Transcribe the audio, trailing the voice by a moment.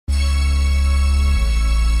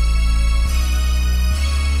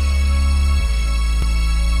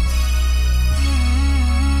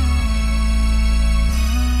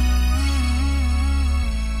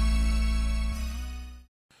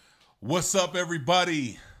What's up,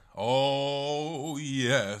 everybody? Oh,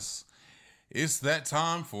 yes. It's that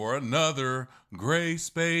time for another Gray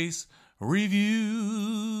Space review.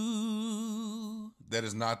 That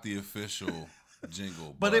is not the official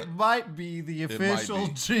jingle. But it might be the official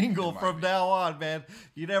jingle from now on, man.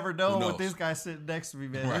 You never know with this guy sitting next to me,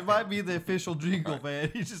 man. Right. It might be the official jingle,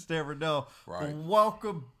 man. You just never know. Right. Well,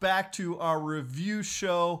 welcome back to our review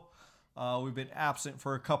show. We've been absent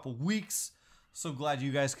for a couple weeks. So glad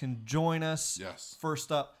you guys can join us. Yes. First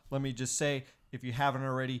up, let me just say, if you haven't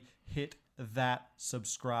already, hit that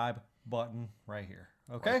subscribe button right here.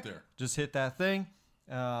 Okay? Right there. Just hit that thing.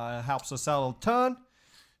 It helps us out a ton.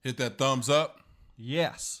 Hit that thumbs up.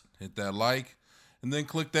 Yes. Hit that like. And then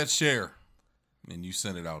click that share. And you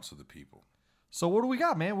send it out to the people. So what do we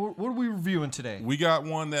got, man? What are we reviewing today? We got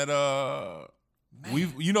one that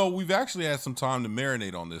we've actually had some time to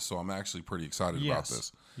marinate on this, so I'm actually pretty excited about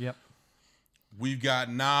this. Yep. We've got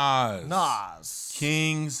Nas.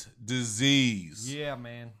 King's Disease. Yeah,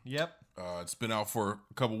 man. Yep. It's been out for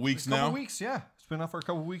a couple weeks now. Yeah. It's been out for a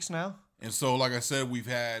couple weeks now. And so, like I said, we've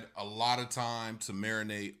had a lot of time to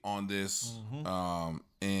marinate on this.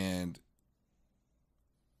 And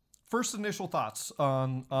first initial thoughts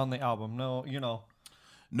on the album. No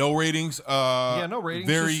ratings. No ratings.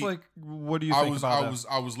 Just like, what do you think about it?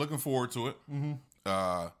 I was looking forward to it.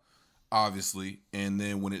 Obviously, and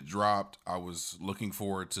then when it dropped, I was looking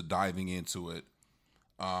forward to diving into it.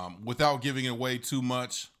 Without giving away too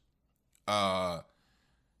much,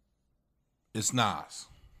 it's Nas.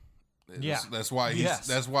 That's why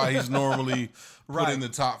he's normally put in the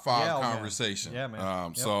top 5 conversation. Man. Yeah,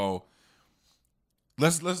 man. So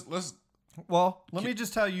let's. Well, let me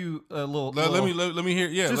just tell you a little. Let me hear.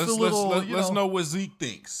 Yeah, let's know what Zeke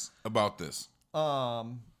thinks about this.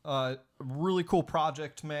 Really cool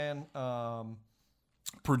project, man.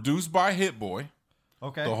 Produced by Hit Boy.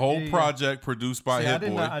 Okay. The whole project produced by Hit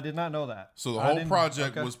Boy. I did not know that. So the whole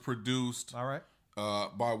project was produced all right.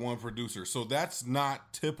 By one producer. So that's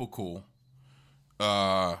not typical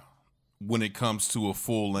when it comes to a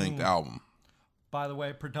full-length album. By the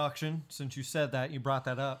way, production, since you said that, you brought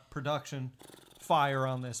that up, production, fire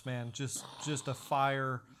on this, man. Just a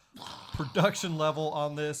fire production level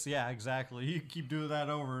on this. Yeah, exactly. You keep doing that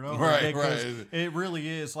over and over again. Right. It really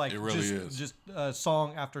is like just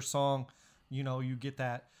song after song, you get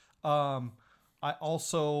that. I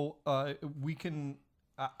also I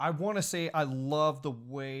want to say I love the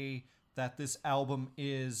way that this album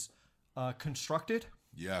is constructed.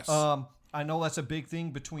 Yes. I know that's a big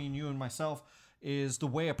thing between you and myself, is the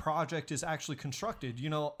way a project is actually constructed.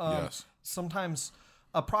 Yes. Sometimes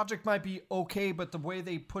a project might be okay, but the way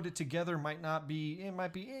they put it together might not be. It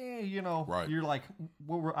might be, Right. You're like,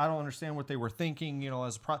 I don't understand what they were thinking.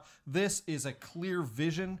 This is a clear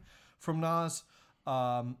vision from Nas,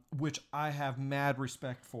 which I have mad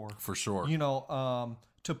respect for. For sure.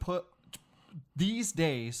 To put these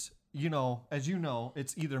days, as you know,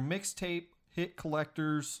 it's either mixtape, hit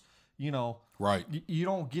collectors. Right. You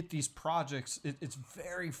don't get these projects. It's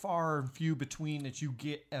very far and few between that you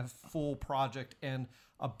get a full project and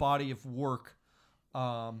a body of work.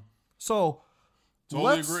 So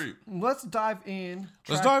agree. Let's dive in.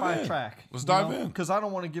 Let's dive in. Because I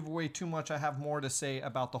don't want to give away too much. I have more to say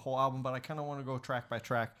about the whole album, but I kind of want to go track by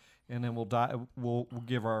track, and then we'll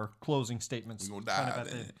give our closing statements. We're gonna dive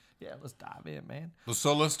in. Yeah, let's dive in, man.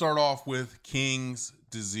 So let's start off with King's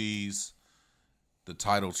Disease, the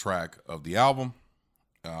title track of the album.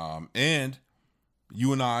 And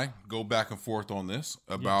you and I go back and forth on this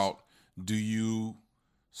about, do you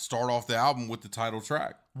start off the album with the title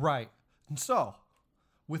track? Right. And so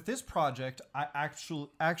with this project, I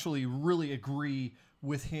actually really agree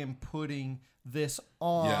with him putting this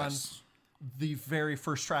on the very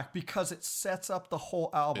first track, because it sets up the whole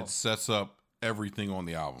album. It sets up everything on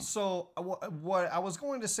the album. So what I was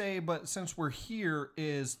going to say, but since we're here,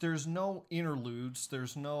 is there's no interludes,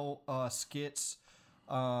 there's no skits,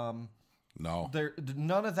 no,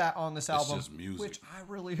 none of that on this album. It's just music, which I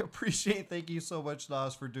really appreciate. Thank you so much,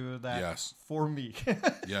 Nas, for doing that for me.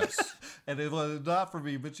 Yes. And it was not for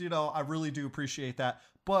me, but I really do appreciate that.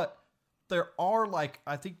 But there are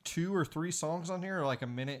I think 2 or 3 songs on here, like a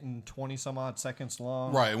minute and 20 some odd seconds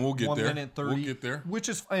long. Right, and we'll get there. 1 minute 30. We'll get there. Which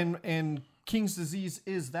is and King's Disease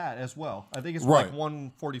is that as well. I think it's like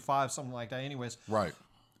 1:45, something like that. Anyways. Right.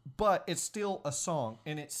 But it's still a song,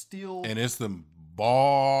 and it's the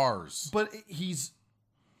bars. But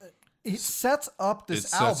it sets up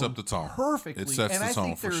this album. It sets up the tone perfectly. It sets the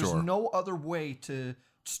tone for sure. And I think there's no other way to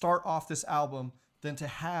start off this album than to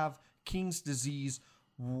have King's Disease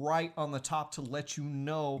right on the top to let you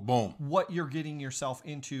know Boom. what you're getting yourself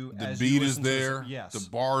into. The beat is there. Yes. The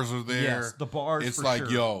bars are there. Yes, the bars. It's for like,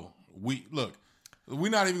 sure. yo, we're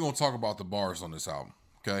not even going to talk about the bars on this album.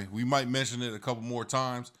 Okay, we might mention it a couple more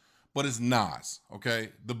times, but it's Nas. Okay,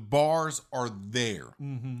 the bars are there,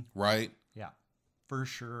 right? Yeah, for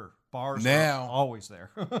sure. Bars now are always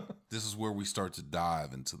there. This is where we start to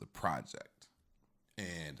dive into the project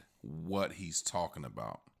and what he's talking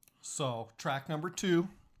about. So, track number 2,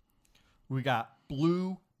 we got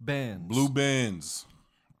Blue Benz. Blue Benz.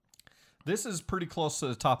 This is pretty close to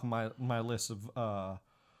the top of my list of.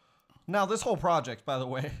 Now, this whole project, by the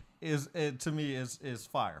way, to me is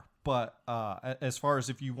fire. But as far as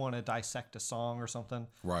if you want to dissect a song or something,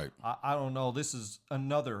 right? I don't know. This is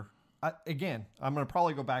another. Again, I'm going to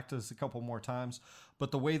probably go back to this a couple more times, but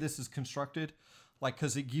the way this is constructed, like,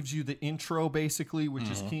 because it gives you the intro basically, which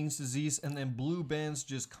is King's Disease, and then Blue Benz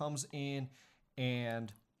just comes in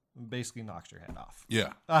and basically knocks your head off.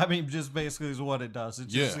 Yeah, I mean, just basically is what it does.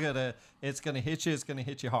 It's just it's gonna hit you. It's gonna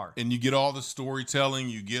hit you hard. And you get all the storytelling.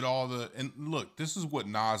 You get all the and look. This is what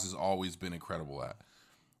Nas has always been incredible at.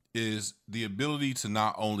 Is the ability to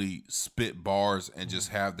not only spit bars and just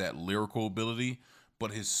have that lyrical ability,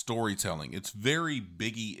 but his storytelling. It's very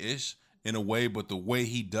Biggie-ish in a way, but the way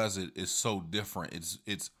he does it is so different.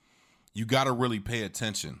 It's you got to really pay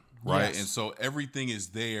attention, right? Yes. And so everything is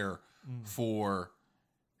there for.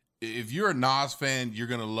 If you're a Nas fan, you're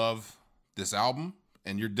gonna love this album,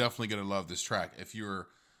 and you're definitely gonna love this track. If you're a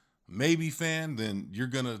Maybe fan, then you're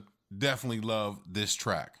gonna definitely love this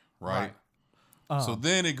track, right? So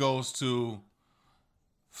then it goes to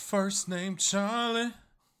first name Charlie,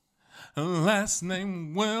 last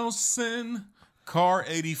name Wilson, Car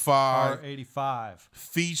 85. Car 85.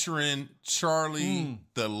 Featuring Charlie,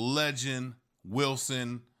 the legend,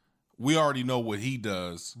 Wilson. We already know what he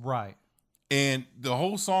does. Right. And the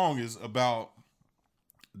whole song is about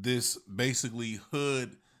this basically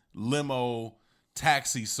hood limo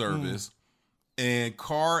taxi service. And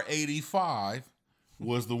Car 85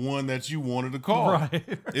 was the one that you wanted to call. Right.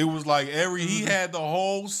 It was like he had the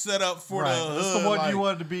whole setup for the hood. That's the one you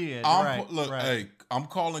wanted to be in. Hey, I'm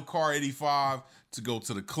calling Car 85 to go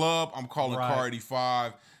to the club. I'm calling Car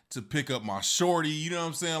 85 to pick up my shorty. You know what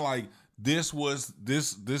I'm saying? Like, this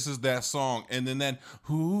is that song. And then that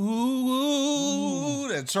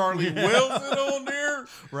that Charlie Wilson on there.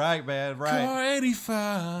 Right, man. Right. Car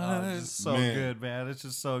 85. It's just so good, man. It's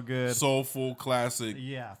just so good. Soulful classic.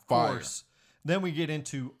 Yeah, of fire. course. Then we get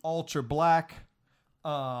into Ultra Black.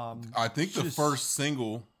 I think the first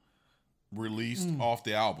single released off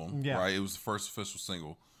the album, right? It was the first official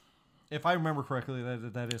single. If I remember correctly,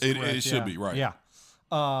 that is correct. It should be, right. Yeah.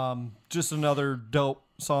 Just another dope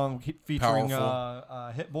song featuring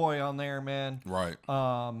Hit Boy on there, man. Right.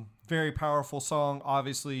 Very powerful song.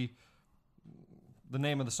 Obviously, the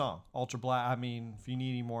name of the song, Ultra Black. I mean, if you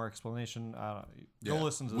need any more explanation, go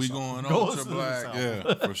listen to the song. We going Ultra Black.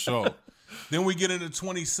 Yeah, for sure. Then we get into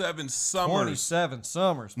 27 Summers. 27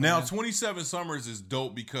 Summers. Man. Now, 27 Summers is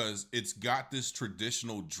dope because it's got this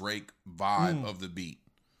traditional Drake vibe of the beat,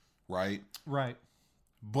 right? Right.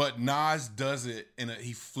 But Nas does it,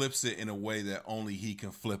 he flips it in a way that only he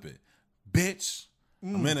can flip it. Bitch,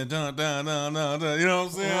 I'm in a dun dun dun dun dun. You know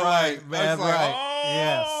what I'm saying? Right, man. Like, right.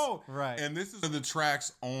 Oh! Yes. Right. And this is the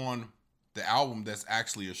tracks on the album that's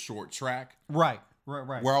actually a short track. Right.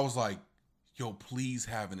 Where I was like, yo, please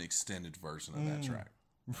have an extended version of that track.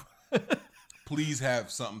 Please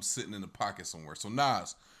have something sitting in the pocket somewhere. So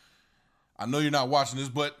Nas, I know you're not watching this,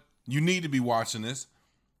 but you need to be watching this.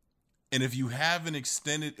 And if you have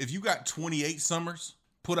if you got 28 summers,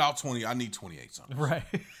 put out 20. I need 28 summers. Right.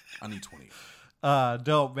 I need 28.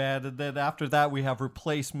 Dope, man. And then after that, we have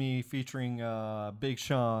Replace Me featuring Big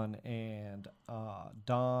Sean and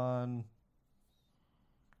Don.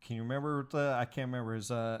 Can you remember I can't remember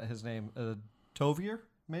his name. Tovier,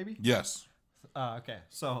 maybe? Yes. Okay.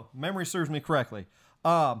 So memory serves me correctly.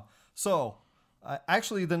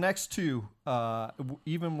 Actually, the next two,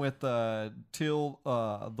 even with Till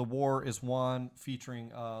the War Is Won featuring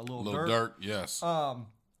Lil Durk. Yes.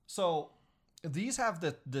 So these have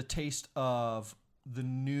the taste of the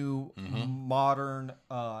new modern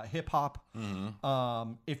hip hop.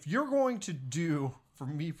 If you're going to do, for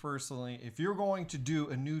me personally, if you're going to do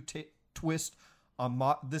a new twist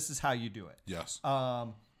on this is how you do it. Yes.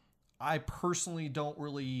 I personally don't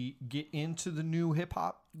really get into the new hip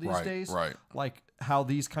hop these days. Right. Like how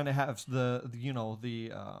these kind of have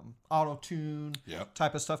the auto tune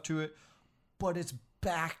type of stuff to it, but it's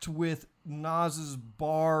backed with Nas's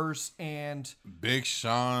bars and Big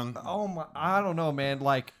Sean. Oh my! I don't know, man.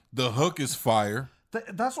 Like the hook is fire.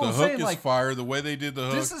 That's what the I'm hook saying. is Like fire. The way they did the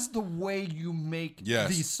hook. this is the way you make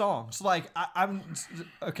these songs. Like I'm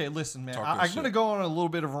okay. Listen, man. I'm gonna go on a little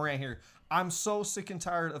bit of a rant here. I'm so sick and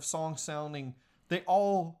tired of songs sounding. They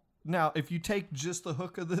all now. If you take just the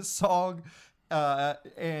hook of this song,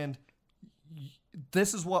 and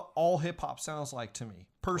this is what all hip hop sounds like to me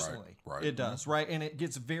personally. Right. It does, right? And it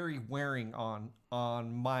gets very wearing on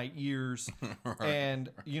my ears, and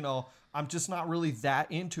I'm just not really that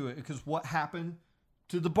into it because what happened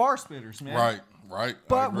to the bar spitters, man? Right.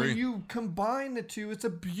 But when you combine the two, it's a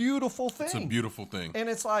beautiful thing. It's a beautiful thing. And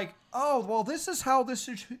it's like, oh, well, this is how this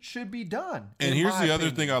should be done. And here's the other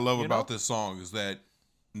thing I love about this song is that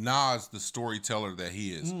Nas, the storyteller that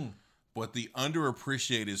he is, but the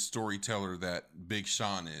underappreciated storyteller that Big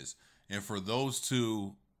Sean is. And for those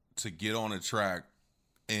two to get on a track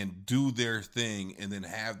and do their thing and then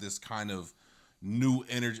have this kind of new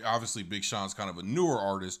energy. Obviously, Big Sean's kind of a newer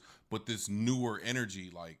artist, but this newer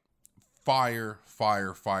energy, like fire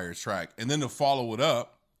track. And then to follow it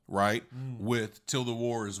up, right, with Till the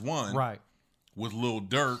War Is Won, right, with Lil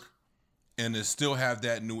Durk, and to still have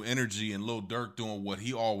that new energy and Lil Durk doing what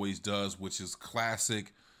he always does, which is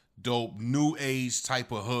classic, dope, new age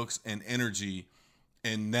type of hooks and energy,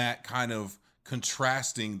 and that kind of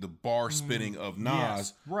contrasting the bar spitting of Nas.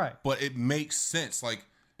 Yes, right. But it makes sense. Like,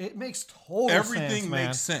 it makes total everything sense, man.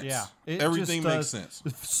 makes sense. Yeah, everything makes sense.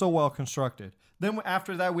 It's so well constructed. Then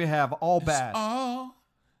after that, we have All Bad. All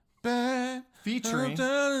Bad. Featuring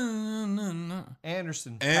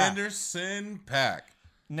Anderson .Paak. Anderson .Paak.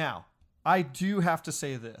 Now, I do have to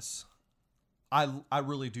say this. I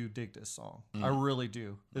really do dig this song. I really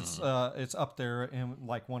do. It's up there in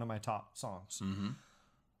like one of my top songs.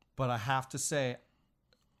 But I have to say,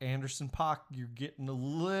 Anderson .Paak, you're getting a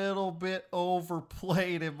little bit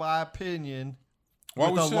overplayed in my opinion.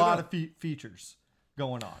 With a lot of features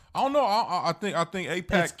going on. I don't know. I think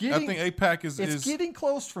APAC. I think APAC is. It's getting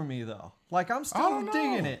close for me though. Like I'm still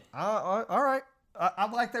digging it. All right.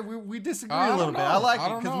 I like that we disagree a little bit. I like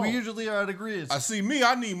it because we usually are at agreement. I see me.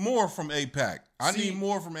 I need more from APAC. I need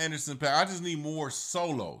more from Anderson .Paak. I just need more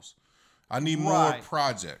solos. I need more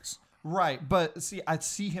projects. Right, but see, I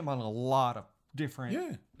see him on a lot of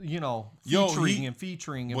different,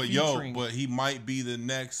 featuring. But he might be the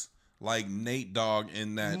next like Nate Dogg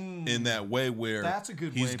in that way where that's a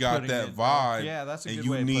good he's got that vibe. Yeah, that's a good and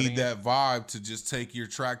way. And you need that vibe to just take your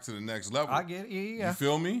track to the next level. I get it. Yeah. You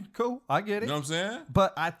feel me? Cool. I get it. You know what I'm saying?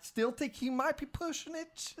 But I still think he might be pushing it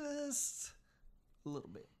just a little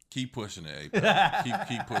bit. Keep pushing it, APAC.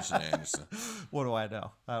 keep pushing it, Anderson. What do I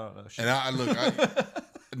know? I don't know. Shit.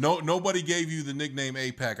 And nobody gave you the nickname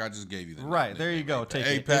APAC. I just gave you the right. There you go. APAC. Take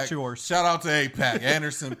it. It's yours. Shout out to APAC,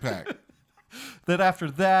 Anderson .Paak. Then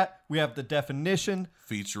after that, we have The Definition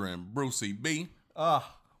featuring Brucey B.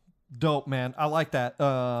 Dope, man. I like that.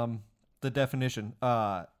 The Definition,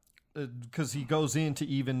 because he goes into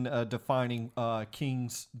even defining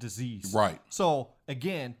King's disease. Right. So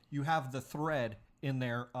again, you have the thread in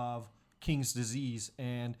there of King's disease,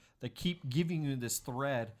 and they keep giving you this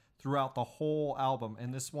thread throughout the whole album.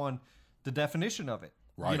 And this one, the definition of it,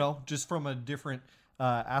 right. Just from a different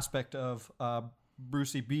aspect of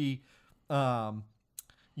Brucey B.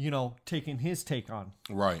 Taking his take on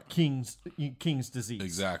King's disease.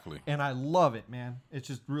 Exactly. And I love it, man. It's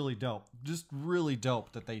just really dope. Just really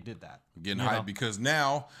dope that they did that. Getting hyped because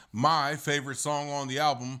now my favorite song on the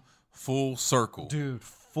album, Full Circle. Dude,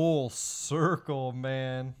 Full Circle,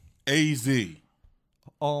 man. AZ.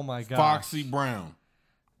 Oh my god. Foxy Brown.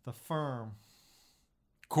 The Firm.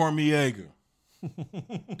 Cormiega.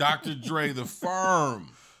 Dr. Dre, The Firm.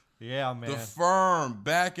 Yeah, man. The Firm,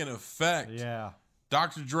 back in effect. Yeah.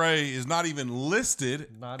 Dr. Dre is not even listed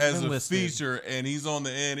as a feature, and he's on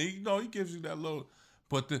the end. He gives you that little,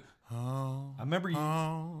 but I remember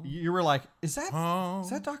you were like, is that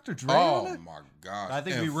Dr. Dre? Oh my gosh! I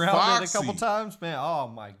think we rounded a couple times, man. Oh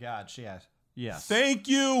my gosh, yes. Thank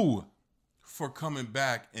you for coming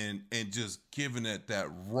back and just giving it that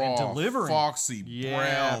raw, Foxy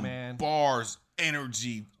Brown man. Bars,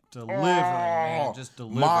 energy, man. Just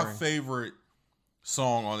delivering. My favorite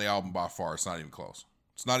song on the album by far. It's not even close.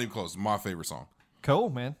 It's my favorite song.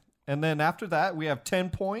 Cool, man. And then after that, we have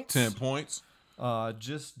 10 points. 10 points.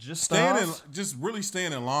 Just really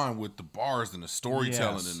staying in line with the bars and the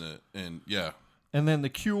storytelling and And then The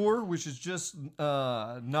Cure, which is just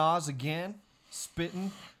Nas again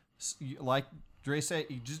spitting, like Dre said.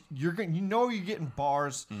 You're getting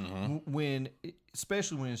bars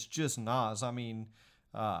especially when it's just Nas. I mean,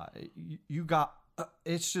 you got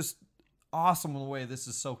it's just awesome the way this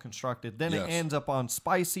is so constructed. Then it ends up on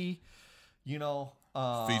Spicy, featuring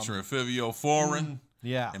Fivio Foreign.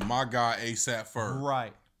 Yeah. And my guy ASAP Ferg.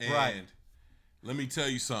 Right. And let me tell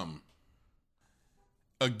you something.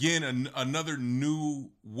 Again, another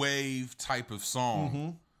new wave type of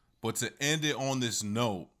song, but to end it on this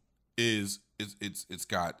note is it's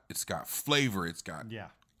got flavor, it's got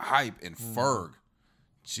hype and Ferg.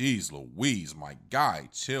 Jeez Louise, my guy,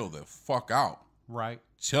 chill the fuck out. Right.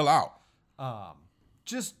 Chill out.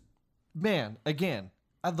 Just, man, again,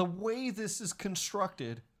 the way this is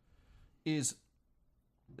constructed is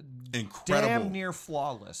incredible. Damn near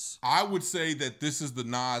flawless. I would say that this is the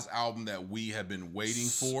Nas album that we have been waiting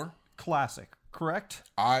for. Classic, correct?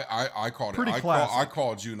 I called Pretty it. classic. I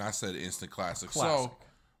called you and I said instant classic. So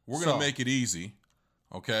we're going to make it easy,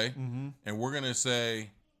 okay? And we're going to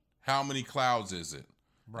say, how many clouds is it?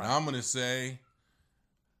 Right. And I'm going to say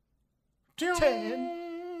 10.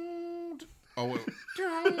 Oh, well,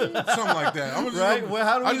 something like that. I'm just right? Well,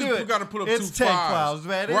 how do we do it? We got to put up it's 2 10 clouds,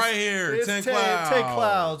 man. Right here, it's 10 clouds. 10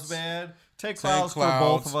 clouds, man. 10 clouds for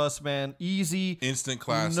both of us, man. Easy. Instant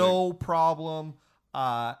classic. No problem.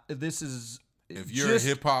 This is if you're a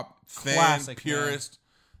hip hop fan, classic, purist,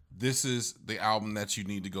 man. This is the album that you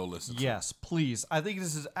need to go listen to. Yes, please. I think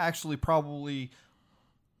this is actually probably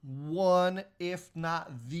one, if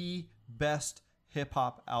not the best hip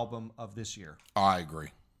hop album of this year. I agree.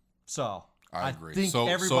 So I agree. I think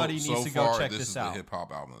everybody needs to go check this out. This is the hip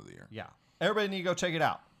hop album of the year. Yeah, everybody need to go check it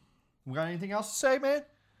out. We got anything else to say, man?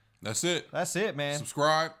 That's it. That's it, man.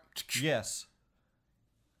 Subscribe. Yes.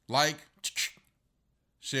 Like.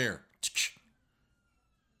 Share.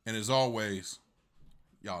 And as always,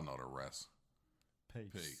 y'all know the rest.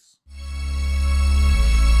 Peace. Peace.